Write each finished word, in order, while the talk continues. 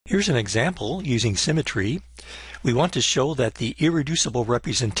Here's an example using symmetry. We want to show that the irreducible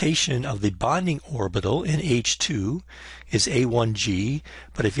representation of the bonding orbital in H2 is A1G,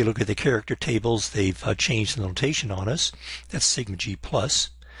 but if you look at the character tables, they've changed the notation on us. That's sigma G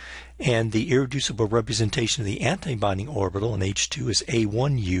plus. And the irreducible representation of the antibonding orbital in H2 is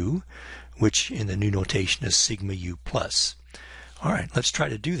A1U, which in the new notation is sigma U plus. All right, let's try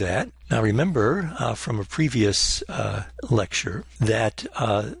to do that. Now remember from a previous lecture that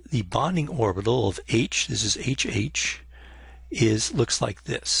the bonding orbital of H, this is HH, looks like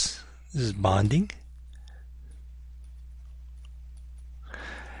this. This is bonding.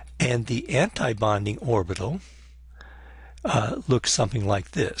 And the antibonding orbital looks something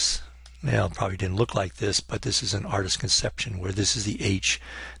like this. Now, it probably didn't look like this, but this is an artist's conception where this is the H,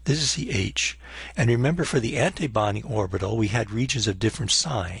 this is the H. And remember, for the antibonding orbital, we had regions of different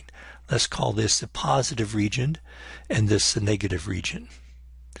sign. Let's call this the positive region and this the negative region.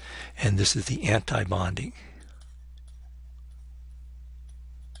 And this is the antibonding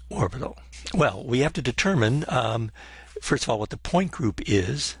orbital. Well, we have to determine, first of all, what the point group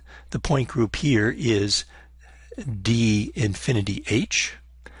is. The point group here is D infinity H.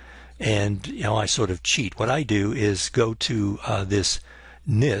 And, I sort of cheat. What I do is go to this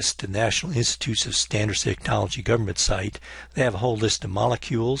NIST, the National Institutes of Standards Technology government site. They have a whole list of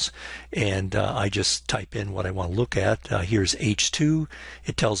molecules, and I just type in what I want to look at. Here's H2.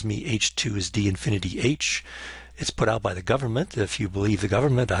 It tells me H2 is D infinity H. It's put out by the government. If you believe the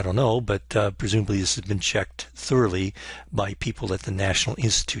government, I don't know, but presumably this has been checked thoroughly by people at the National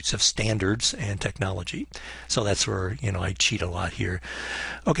Institutes of Standards and Technology. So that's where, I cheat a lot here.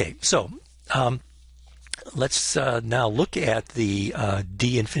 Okay, so let's now look at the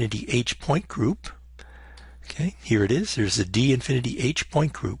D infinity H point group. Okay, here it is. There's the D infinity H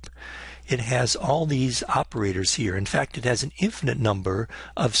point group. It has all these operators here. In fact, it has an infinite number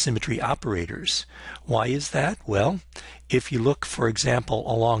of symmetry operators. Why is that? Well, if you look, for example,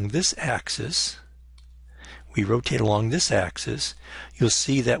 along this axis, we rotate along this axis, you'll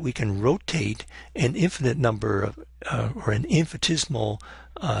see that we can rotate an infinite number of, or an infinitesimal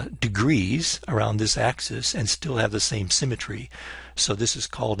degrees around this axis and still have the same symmetry. So this is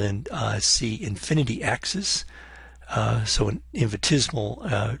called an C infinity axis. So an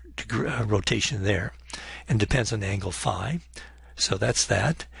infinitesimal rotation there, and depends on the angle phi. So that's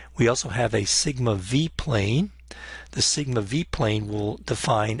that. We also have a sigma v plane. The sigma v plane will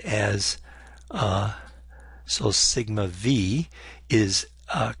define as so sigma v is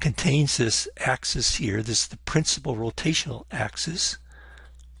contains this axis here. This is the principal rotational axis.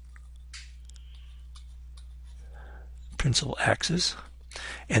 Principal axis.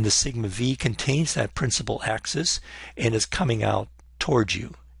 And the sigma v contains that principal axis and is coming out towards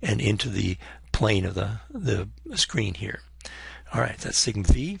you and into the plane of the screen here. All right, that's sigma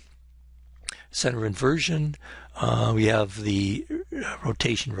v. Center inversion. We have the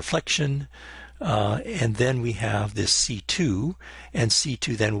rotation reflection. And then we have this C2, and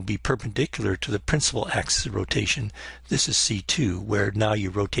C2 then will be perpendicular to the principal axis of rotation. This is C2, where now you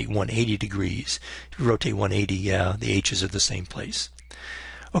rotate 180 degrees. If you rotate 180, yeah, the H's are the same place.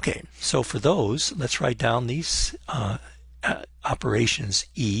 Okay, so for those, let's write down these operations.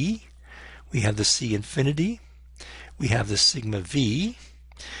 E, we have the C infinity, we have the sigma v,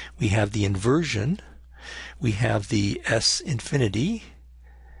 we have the inversion, we have the S infinity,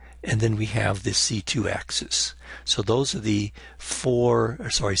 and then we have the C2 axis. So those are the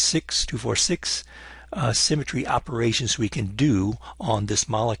 6 symmetry operations we can do on this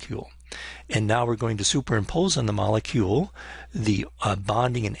molecule. And now we're going to superimpose on the molecule the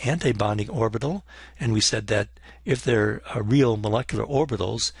bonding and antibonding orbital, and we said that if they're real molecular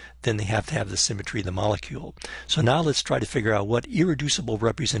orbitals, then they have to have the symmetry of the molecule. So now let's try to figure out what irreducible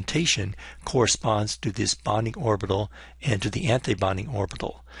representation corresponds to this bonding orbital and to the antibonding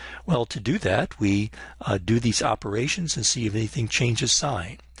orbital. Well, to do that, we do these operations and see if anything changes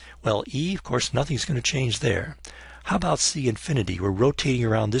sign. Well, E, of course, nothing's going to change there. How about C infinity? We're rotating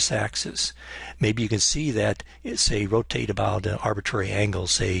around this axis. Maybe you can see that, say, rotate about an arbitrary angle,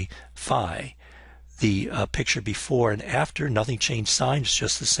 say phi. The picture before and after, nothing changed sign, it's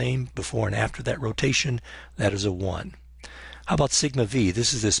just the same before and after that rotation. That is a 1. How about sigma v?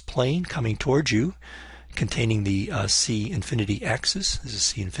 This is this plane coming towards you, containing the C infinity axis. This is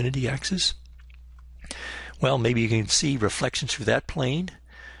C infinity axis. Well, maybe you can see reflections through that plane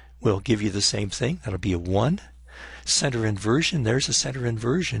will give you the same thing. That'll be a 1. Center inversion, there's a center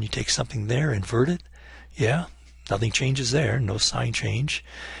inversion. You take something there, invert it. Yeah, nothing changes there, no sign change.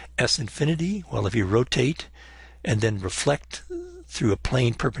 S infinity, well, if you rotate and then reflect through a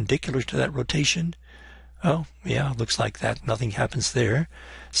plane perpendicular to that rotation, Oh, yeah, looks like that. Nothing happens there.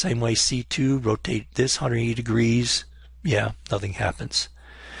 Same way C2, rotate this 180 degrees. Yeah, nothing happens.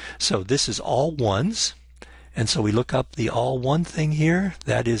 So this is all ones. And so we look up the all one thing here.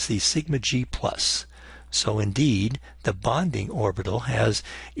 That is the sigma G plus. So indeed, the bonding orbital has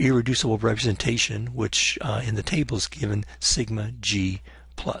irreducible representation, which in the table is given sigma G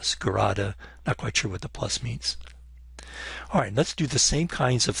plus. Gerada, not quite sure what the plus means. All right, let's do the same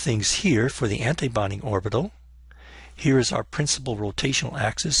kinds of things here for the antibonding orbital. Here is our principal rotational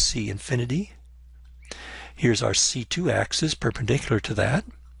axis, C infinity. Here's our C2 axis perpendicular to that.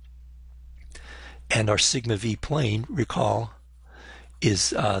 And our sigma V plane, recall,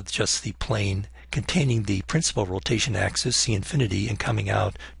 is just the plane containing the principal rotation axis, C infinity, and coming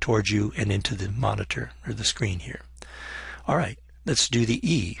out towards you and into the monitor or the screen here. All right, let's do the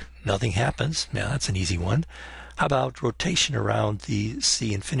E. Nothing happens. Now that's an easy one. How about rotation around the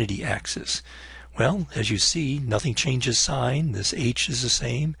C infinity axis? Well, as you see, nothing changes sign. This H is the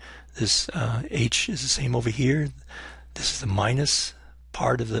same. This H is the same over here. This is the minus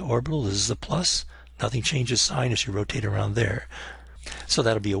part of the orbital. This is the plus. Nothing changes sign as you rotate around there. So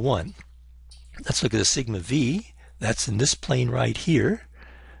that'll be a 1. Let's look at the sigma V. That's in this plane right here.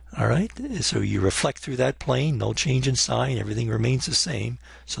 All right, so you reflect through that plane, no change in sign, everything remains the same.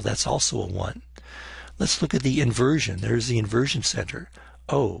 So that's also a 1. Let's look at the inversion. There's the inversion center.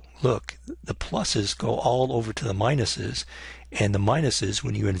 Oh, look, the pluses go all over to the minuses, and the minuses,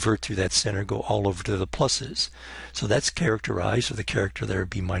 when you invert through that center, go all over to the pluses. So that's characterized, or the character there would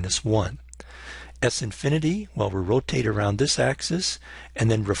be -1. S infinity, well, we'll rotate around this axis and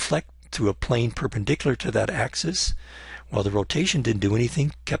then reflect through a plane perpendicular to that axis. Well, the rotation didn't do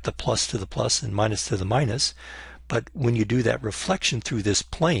anything, kept the plus to the plus and minus to the minus. But when you do that reflection through this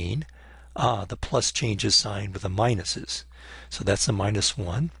plane, the plus changes sign with the minuses. So that's a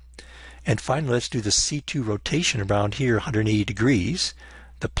 -1. And finally, let's do the C2 rotation around here 180 degrees.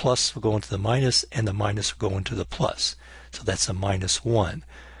 The plus will go into the minus and the minus will go into the plus. So that's a -1.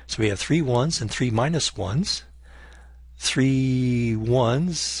 So we have 3 1s and 3 -1s. 3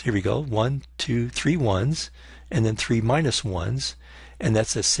 1s, here we go, 1, 2, 3 1s, and then 3 -1s, and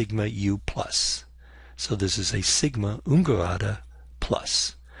that's a sigma U plus. So this is a sigma Ungerada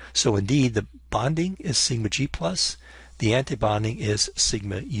plus. So indeed, the bonding is sigma G plus, the antibonding is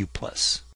sigma U plus.